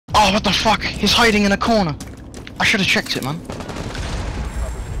Oh, what the fuck? He's hiding in a corner. I should have checked it, man.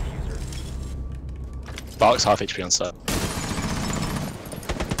 Bark's half HP on set.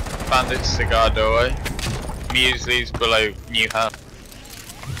 Bandit cigar doorway. Muesli's below new hub.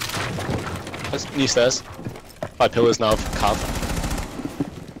 There's new stairs. 5 pillars now, cav.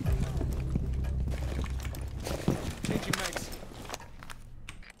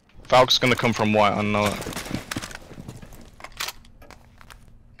 Valk's gonna come from white, I know it.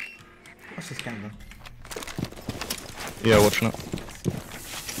 What's this camera? Yeah, watching it.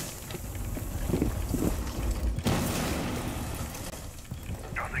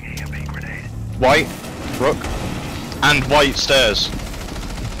 White, Rook, and white stairs.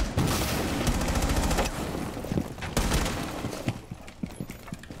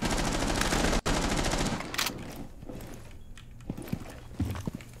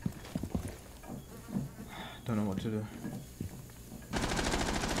 Don't know what to do.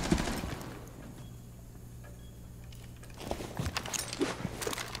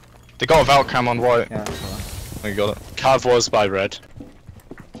 They got a Valk cam on white. Yeah, that's alright. They got it. Cav was by red.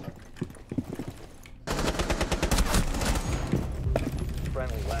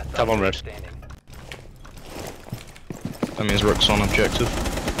 Cav on red. That means Rook's on objective.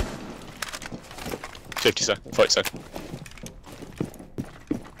 50 seconds, 40 seconds.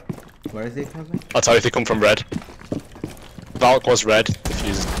 Where is he coming? I'll tell you if they come from red. Valk was red,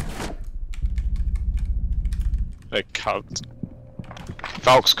 diffused. Cav.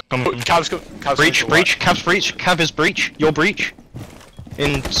 Valk's coming. Cav's Breach, breach, Cav's breach, Cav is breach, your breach.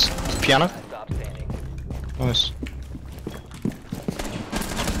 In piano. Nice.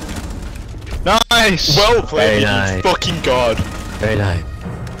 Nice! Well played, Very nice. you fucking god. Very nice.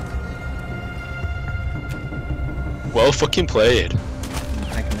 Well fucking played.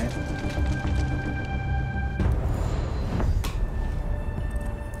 I can hit.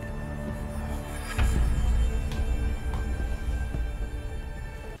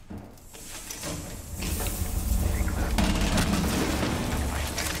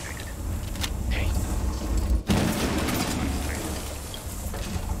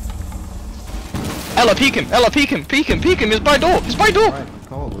 Ella, peek him! Ella, peek him! Peek him! Peek him! He's by door! He's by door! Alright,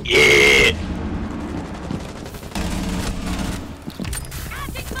 call. Yeah!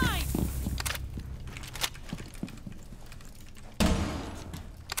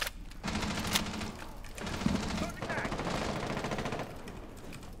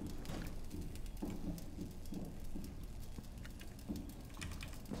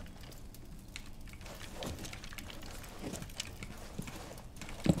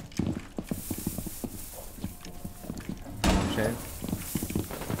 Shit.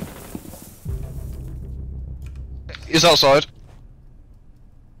 He's outside.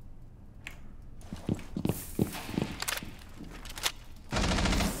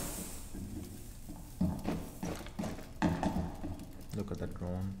 Look at that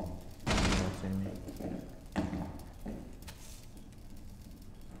drone. Don't see me.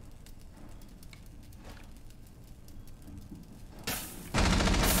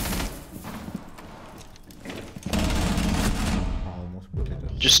 Almost put it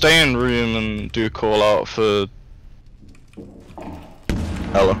up. Just stay in room and do call out for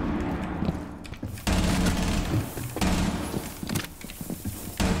Ella.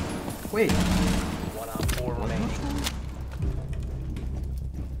 Wait!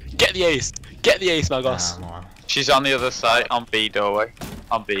 Get the ace! Get the ace, Magos! Come on. She's on the other side, on B doorway.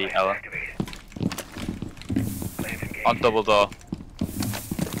 On B, Ella. On double door.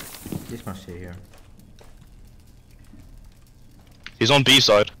 This must stay here. He's on B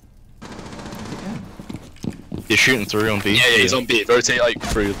side. He's shooting through on B. Yeah, he's on B. Rotate like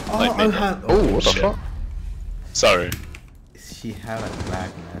through, like mid. Oh, what the shit. fuck? Sorry. She had a black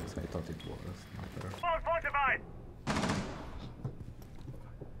net, so I thought it was not her.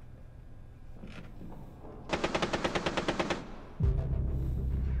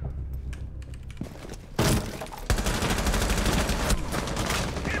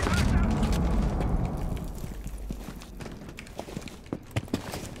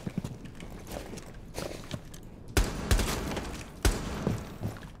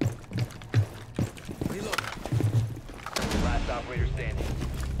 Last operator standing.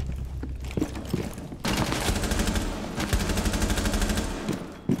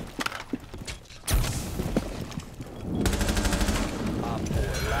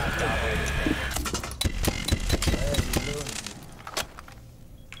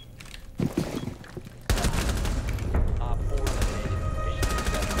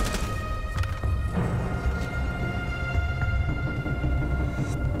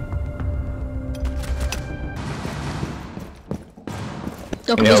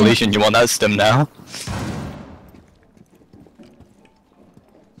 No You know, completion. Legion, you want that stim now?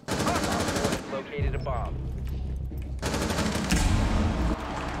 Located a bomb.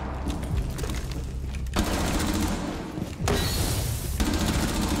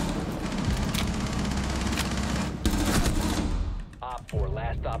 Op 4,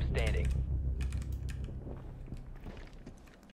 last stop standing.